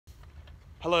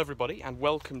Hello everybody and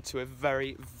welcome to a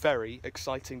very, very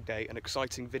exciting day, an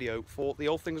exciting video for the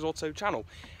All Things Auto channel.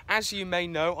 As you may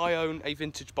know, I own a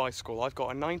vintage bicycle. I've got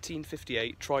a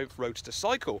 1958 Triumph Roadster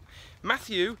cycle.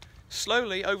 Matthew,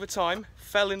 slowly over time,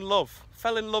 fell in love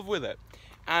with it.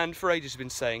 And for ages has been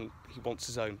saying he wants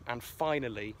his own. And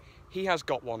finally, he has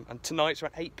got one. And tonight's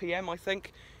around 8 PM, I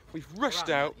think. We've rushed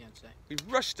out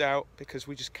because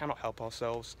we just cannot help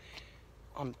ourselves.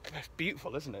 It's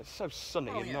beautiful, isn't it? It's so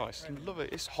sunny and nice. I love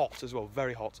it. It's hot as well,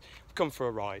 very hot. We've come for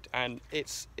a ride, and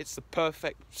it's the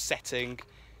perfect setting,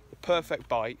 the perfect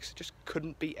bikes. It just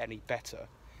couldn't be any better.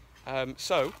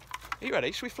 So, are you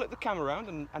ready? Should we flip the camera around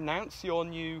and announce your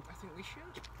new? I think we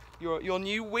should. Your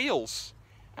new wheels.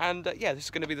 And yeah, this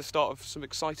is going to be the start of some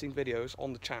exciting videos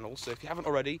on the channel. So if you haven't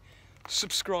already,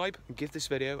 subscribe and give this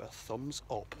video a thumbs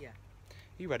up. Yeah. Are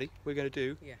you ready? We're going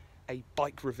to do a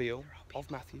bike reveal of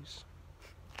Matthew's.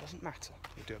 Doesn't matter,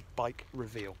 we do a bike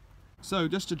reveal. So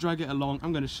just to drag it along,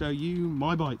 I'm going to show you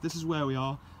my bike. This is where we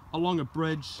are, along a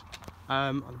bridge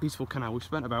on a beautiful canal. We've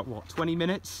spent about, what, 20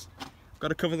 minutes? Got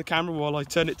to cover the camera while I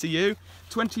turn it to you.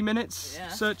 20 minutes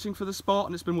searching for the spot,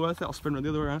 and it's been worth it. I'll spin it the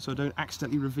other way around so I don't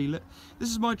accidentally reveal it. This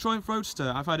is my Triumph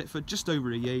Roadster. I've had it for just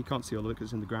over a year. You can't see all of it because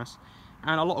it's in the grass.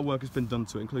 And a lot of work has been done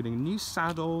to it, including a new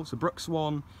saddle, a Brooks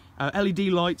one, LED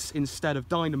lights instead of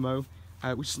dynamo,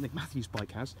 which is something Matthew's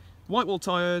bike has. White wall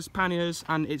tyres, panniers,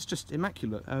 and it's just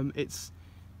immaculate. It's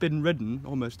been ridden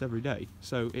almost every day,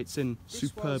 so it's in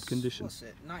superb condition. What's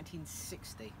it?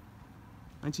 1960.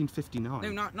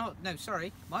 1959. No,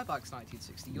 sorry. My bike's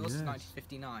 1960. Yours is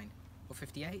 1959 or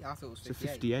 58. I thought it was 58. So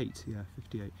 58, yeah,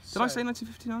 58. Did I say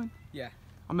 1959? Yeah.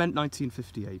 I meant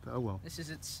 1958, but oh well. This is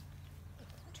its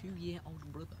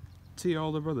 2-year-old brother. 2-year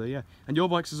older brother, yeah. And your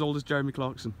bike's as old as Jeremy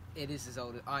Clarkson. It is as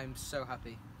old. I'm so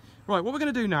happy. Right, what we're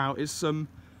going to do now is some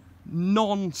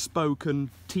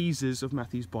non-spoken teasers of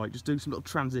Matthew's bike, just doing some little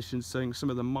transitions, showing some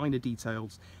of the minor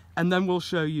details, and then we'll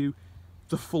show you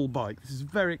the full bike. This is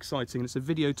very exciting, and it's a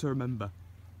video to remember.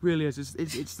 Really is.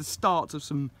 It's the start of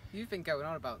some... You've been going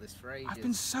on about this for ages. I've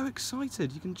been so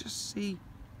excited. You can just see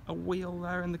a wheel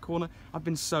there in the corner. I've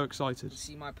been so excited. You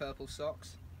see my purple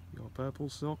socks? Your purple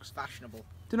socks. Fashionable.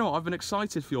 Do you know what? I've been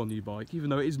excited for your new bike, even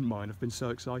though it isn't mine. I've been so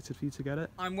excited for you to get it.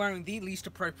 I'm wearing the least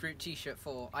appropriate t-shirt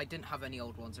for. I didn't have any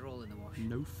old ones. They're all in the wash.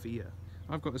 No fear.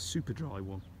 I've got a super dry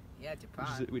one. Yeah,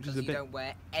 Japan. Which is a you bit... don't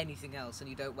wear anything else, and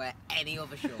you don't wear any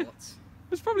other shorts.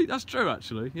 That's true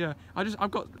actually. Yeah,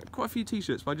 I've got quite a few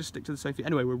t-shirts, but I just stick to the same thing.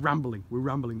 Anyway, we're rambling.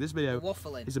 This video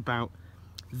is about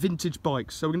vintage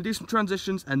bikes. So we're gonna do some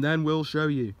transitions, and then we'll show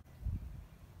you.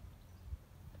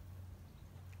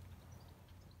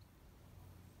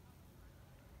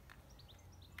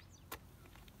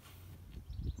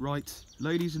 Right,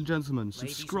 ladies and gentlemen,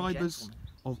 subscribers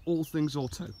of All Things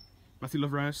Auto, Matthew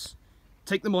Loverhouse,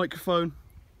 take the microphone,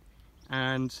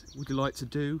 and would you like to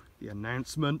do the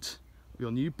announcement of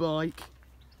your new bike?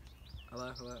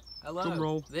 Hello. Drum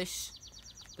roll. This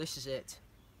is it.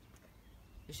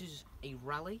 This is a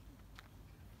rally.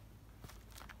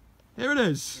 Here it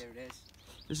is. Here it is.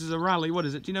 This is a rally. What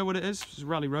is it? Do you know what it is? It's a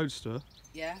Rally Roadster.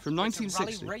 Yeah. From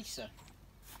 1960. It's a rally racer.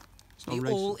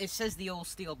 It says the all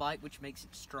steel bike, which makes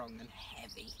it strong and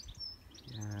heavy.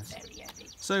 Yes. Very heavy.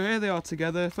 So here they are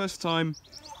together, first time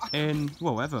in,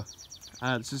 well, ever.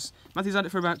 Matthew's had it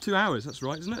for about 2 hours, that's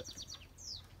right, isn't it?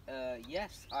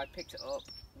 Yes, I picked it up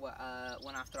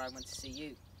when after I went to see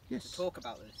you to talk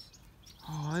about this.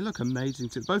 Oh, they look amazing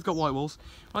too. Both got white walls.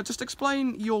 Right, just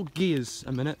explain your gears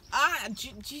a minute.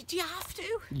 Do you have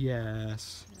to?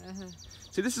 Yes.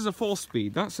 See, this is a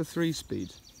 4-speed, that's a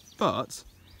 3-speed, but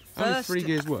only 3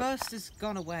 gears work. First has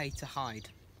gone away to hide.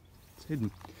 It's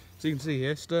hidden. So you can see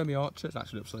here, Sturmey Archer, it's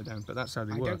actually upside down, but that's how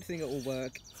they work. I don't think it will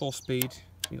work. 4-speed,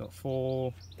 you got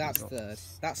 4... That's third.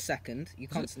 That's second. You're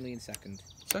constantly in second.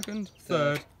 Second,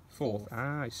 third, fourth.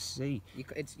 Ah, I see. You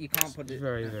can't put it... It's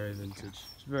very, very vintage.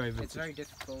 It's very vintage. It's very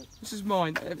difficult. This is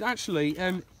mine. Actually,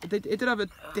 it did have a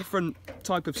different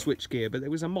type of switch gear, but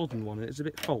it was a modern one, and it's a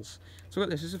bit false. So look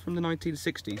at this. This is from the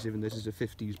 1960s, even this is a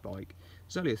 50s bike.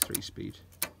 It's only a 3-speed.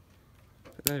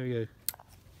 But there we go.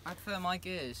 I prefer my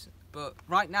gears, but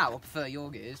right now I prefer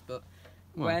your gears, but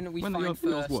when we find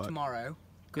first tomorrow,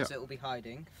 because it will be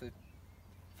hiding for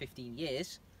 15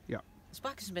 years, this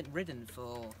bike hasn't been ridden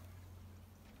for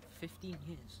 15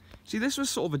 years. See, this was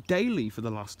sort of a daily for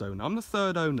the last owner. I'm the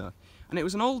 3rd owner, and it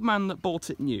was an old man that bought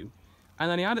it new,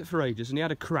 and then he had it for ages, and he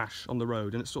had a crash on the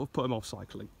road, and it sort of put him off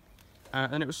cycling.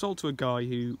 And it was sold to a guy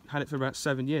who had it for about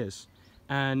 7 years,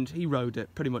 and he rode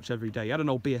it pretty much every day. He had an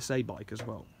old BSA bike as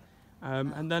well.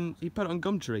 And then he put it on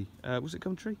Gumtree. Was it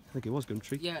Gumtree? I think it was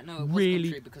Gumtree. Yeah, no, it was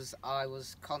Gumtree because I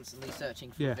was constantly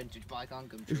searching for a vintage bike on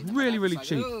Gumtree. It's really, really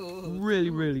cheap.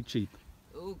 Really cheap.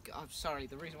 Oh, I'm sorry.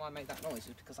 The reason why I made that noise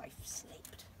is because I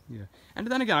slipped. Yeah. And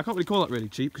then again, I can't really call that really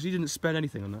cheap because you didn't spend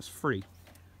anything on that. It's free.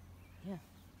 Yeah.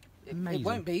 It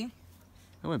won't be.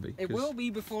 It won't be. It will be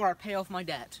before I pay off my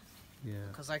debt. Yeah.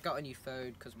 Because I got a new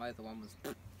phone because my other one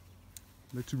was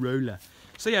Motorola.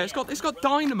 So yeah, it's got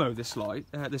dynamo. This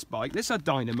bike. This had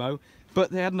dynamo, but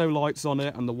they had no lights on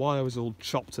it, and the wire was all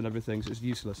chopped and everything, so it's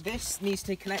useless. This needs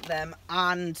to connect them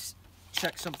and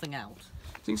check something out.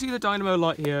 So you can see the dynamo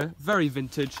light here, very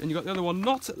vintage, and you've got the other one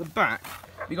not at the back.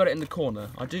 You got it in the corner.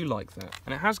 I do like that,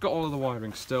 and it has got all of the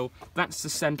wiring still. That's the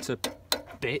centre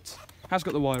bit. Has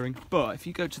got the wiring, but if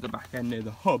you go to the back end near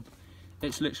the hub,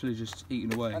 it's literally just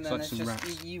eaten away. And it's then like some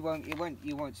rats. You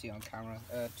won't see on camera.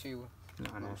 Two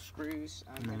screws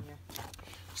and then, yeah.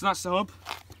 So that's the hub.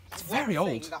 It's very old.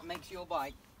 One thing that makes your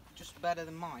bike just better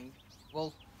than mine,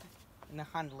 well, in the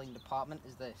handling department,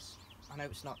 is this. I know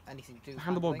it's not anything to do with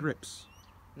handlebar grips.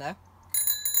 No.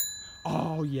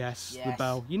 Oh yes, the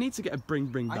bell. You need to get a bring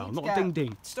bell, not a ding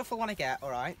ding. Stuff I want to get, all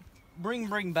right.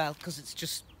 Bring bell because it's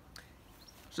just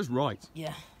right.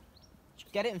 Yeah.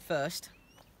 Get it in first.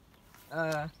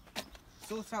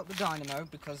 Sort out the dynamo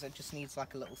because it just needs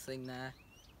like a little thing there.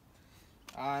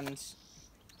 And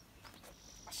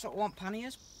I sort of want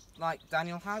panniers like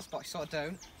Daniel has, but I sort of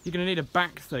don't. You're going to need a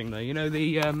back thing though, you know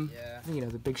the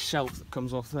the big shelf that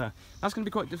comes off there. That's going to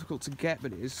be quite difficult to get,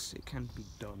 but it can be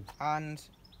done. And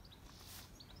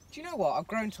do you know what? I've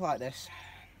grown to like this.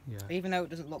 Yeah. Even though it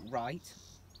doesn't look right.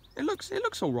 It looks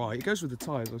all right. It goes with the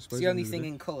tyres, I suppose. It's the only thing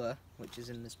in colour which is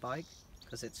in this bike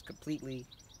because it's completely.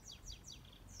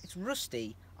 It's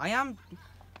rusty. I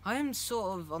am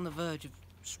sort of on the verge of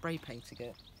spray painting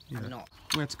it. Yeah. I'm not.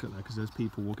 We had to cut that because there's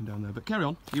people walking down there. But carry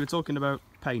on. You were talking about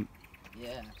paint.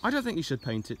 Yeah. I don't think you should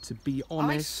paint it, to be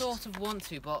honest. I sort of want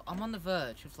to, but I'm on the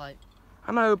verge of like.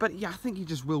 I know, but yeah, I think you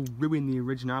just will ruin the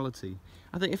originality.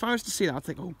 I think if I was to see that, I'd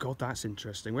think, oh god, that's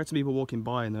interesting. We had some people walking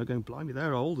by and they're going, blimey,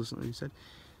 they're old or something. He said.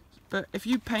 But if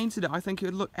you painted it, I think it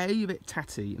would look A, a bit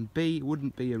tatty, and B, it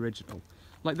wouldn't be original.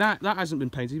 Like that hasn't been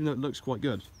painted, even though it looks quite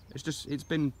good. It's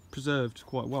been preserved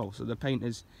quite well. So the paint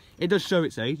it does show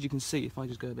its age. You can see if I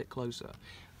just go a bit closer,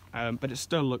 but it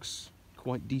still looks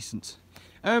quite decent.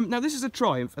 Now this is a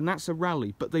Triumph, and that's a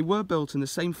Rally, but they were built in the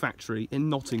same factory in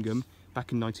Nottingham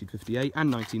back in 1958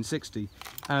 and 1960.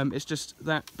 It's just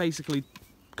that basically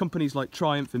companies like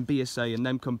Triumph and BSA and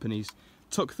them companies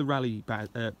took the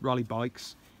Rally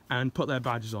bikes and put their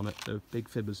badges on it, the big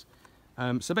fibbers.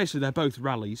 So basically they're both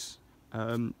Rallies.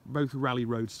 Both Rally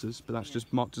Roadsters, but that's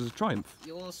just marked as a Triumph.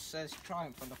 Yours says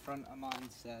Triumph on the front, and mine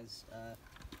says.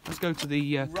 Let's go to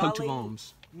the coat of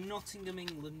arms. Nottingham,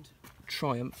 England.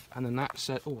 Triumph, and then that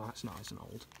said, oh, that's nice and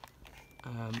old.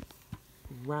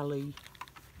 Rally.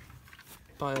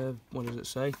 What does it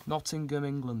say? Nottingham,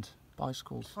 England.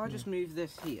 Bicycles. If I just move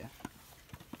this here,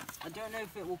 I don't know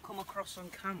if it will come across on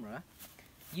camera.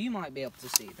 You might be able to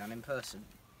see it Dan in person.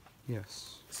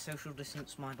 Yes. Social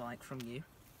distance my bike from you.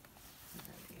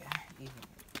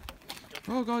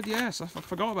 Oh god, yes, I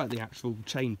forgot about the actual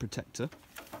chain protector.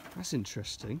 That's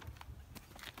interesting.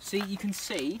 See, you can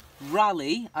see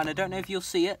Rally, and I don't know if you'll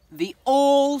see it, the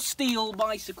all-steel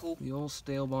bicycle. The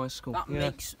all-steel bicycle.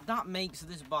 That makes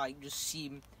this bike just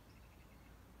seem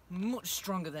much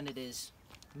stronger than it is.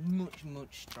 Much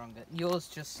stronger. Yours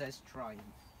just says Triumph.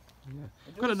 Yeah.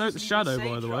 I've got to note the shadow,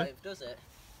 by the way. Does it?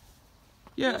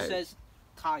 Yeah. Yours says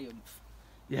Triumph.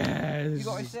 Yeah,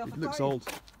 it looks old.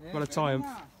 Yeah, got a Triumph.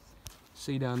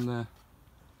 See down there.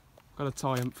 Got a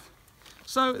Triumph.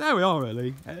 So there we are,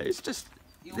 really. It's just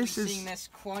You'll be seeing this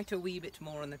quite a wee bit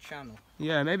more on the channel.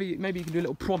 Yeah, maybe you can do a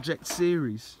little project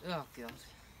series. Oh god.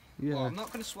 Yeah. Well, I'm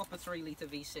not going to swap a 3-litre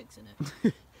V6 in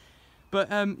it. But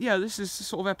yeah, this is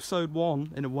sort of episode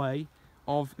 1 in a way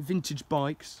of vintage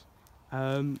bikes.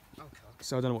 Oh god.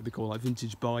 So I don't know what they call like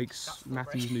vintage bikes,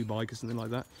 Matthew's new bike or something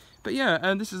like that. But yeah,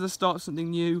 and this is the start of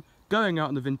something new, going out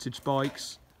on the vintage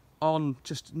bikes on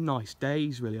just nice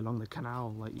days really along the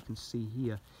canal like you can see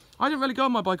here. I didn't really go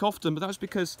on my bike often, but that was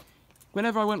because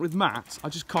whenever I went with Matt, I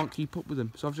just can't keep up with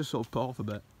him, so I've just sort of put off a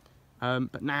bit.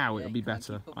 But now it'll be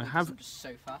better. I have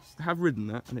ridden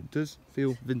that and it does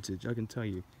feel vintage, I can tell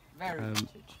you. Very vintage.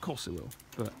 Of course it will,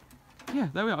 but yeah,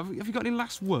 there we are. Have you got any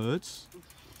last words?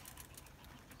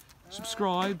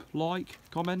 Subscribe, like,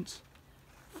 comment,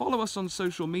 follow us on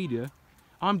social media.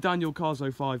 I'm Daniel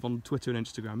Carzo5 on Twitter and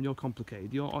Instagram. You're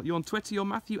complicated. You're on Twitter. You're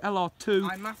Matthew LR2.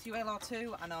 I'm Matthew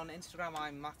LR2, and on Instagram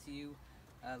I'm Matthew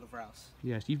Lavrouse.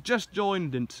 Yes, you've just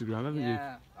joined Instagram, haven't you?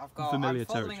 Yeah, I'm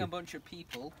following a bunch of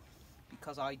people,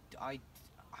 because I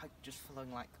just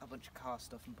following like a bunch of car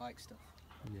stuff and bike stuff.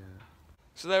 Yeah.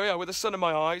 So there we are, with the sun in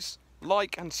my eyes.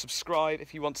 Like and subscribe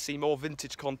if you want to see more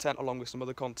vintage content along with some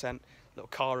other content, little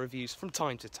car reviews from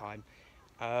time to time,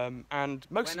 and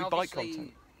mostly bike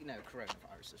content. You know,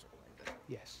 coronavirus is all over.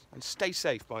 Yes, and stay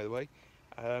safe, by the way.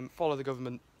 Follow the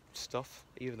government stuff,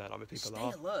 even though not many people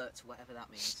are. Stay alert, whatever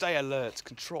that means. Stay alert,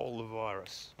 control the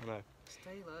virus. I know.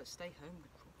 Stay alert, stay home,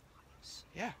 control the virus.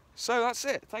 Yeah. So that's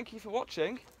it. Thank you for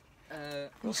watching.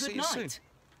 We'll see you soon.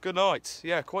 Good night.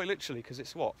 Yeah, quite literally, because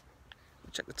it's what?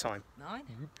 Check the time. 9?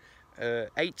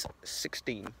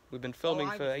 8:16. We've been filming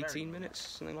for 18 minutes,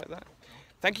 something like that.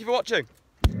 Thank you for watching.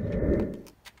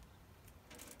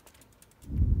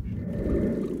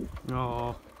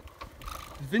 Oh,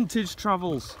 vintage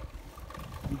travels,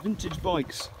 and vintage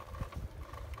bikes.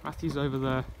 Matthew's over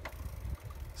there.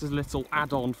 This is a little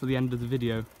add-on for the end of the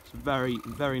video. It's very,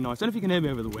 very nice. I don't know if you can hear me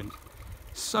over the wind.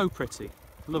 So pretty.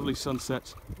 Lovely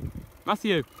sunset.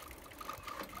 Matthew.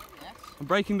 Yes? I'm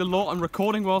breaking the law. I'm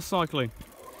recording while cycling.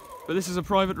 But this is a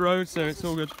private road, so it's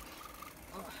all good.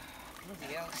 Oh,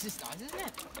 bloody hell, this is nice, isn't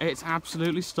it? It's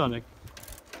absolutely stunning.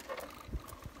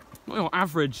 Not your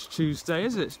average Tuesday,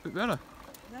 is it? It's a bit better.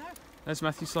 No. There's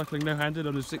Matthew cycling no-handed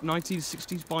on his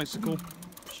 1960s bicycle.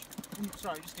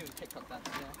 Sorry, just doing a TikTok dance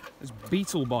there. It's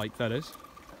Beetle bike, that is.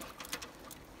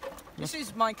 This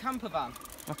is my camper van.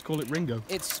 I have to call it Ringo.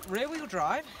 It's rear-wheel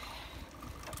drive,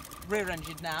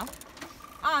 rear-engined now,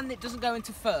 and it doesn't go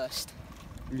into first.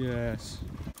 Yes.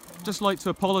 Just like to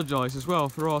apologise as well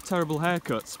for our terrible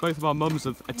haircuts. Both of our mums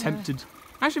have attempted.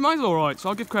 Actually, mine's all right, so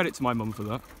I'll give credit to my mum for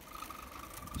that.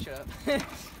 Shut up.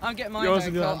 I'm getting my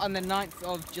haircut on the 9th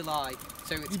of July,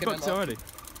 so it's going to look already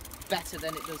better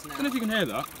than it does now. I don't know if you can hear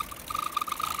that.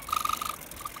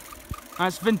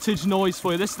 That's vintage noise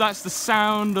for you. That's the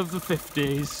sound of the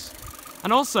 50s.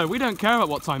 And also, we don't care about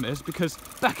what time it is because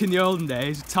back in the olden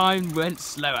days, time went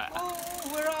slower.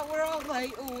 Oh, we're out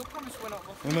late. Oh, I promise we're not.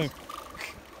 I know.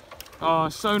 Oh,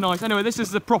 so nice. Anyway, this is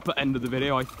the proper end of the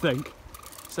video, I think.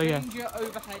 So yeah. Danger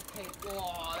overhead cables.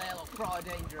 Oh, they look pretty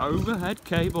dangerous. Overhead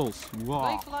cables. Wow.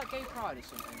 Are they for like gay pride or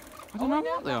something? I don't know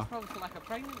what they are. Probably for like a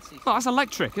pregnancy. Oh, that's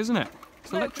electric, isn't it?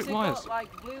 It's electric wires. Got,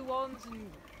 like blue ones and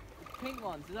pink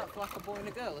ones. Is that for like a boy and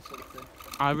a girl or something?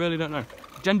 I really don't know.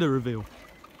 Gender reveal.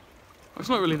 It's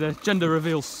not really the gender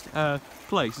reveal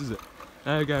place, is it?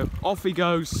 There we go. Off he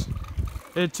goes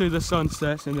into the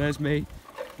sunset, and there's me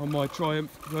on my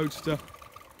Triumph Roadster.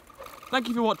 Thank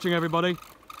you for watching, everybody.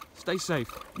 Stay safe.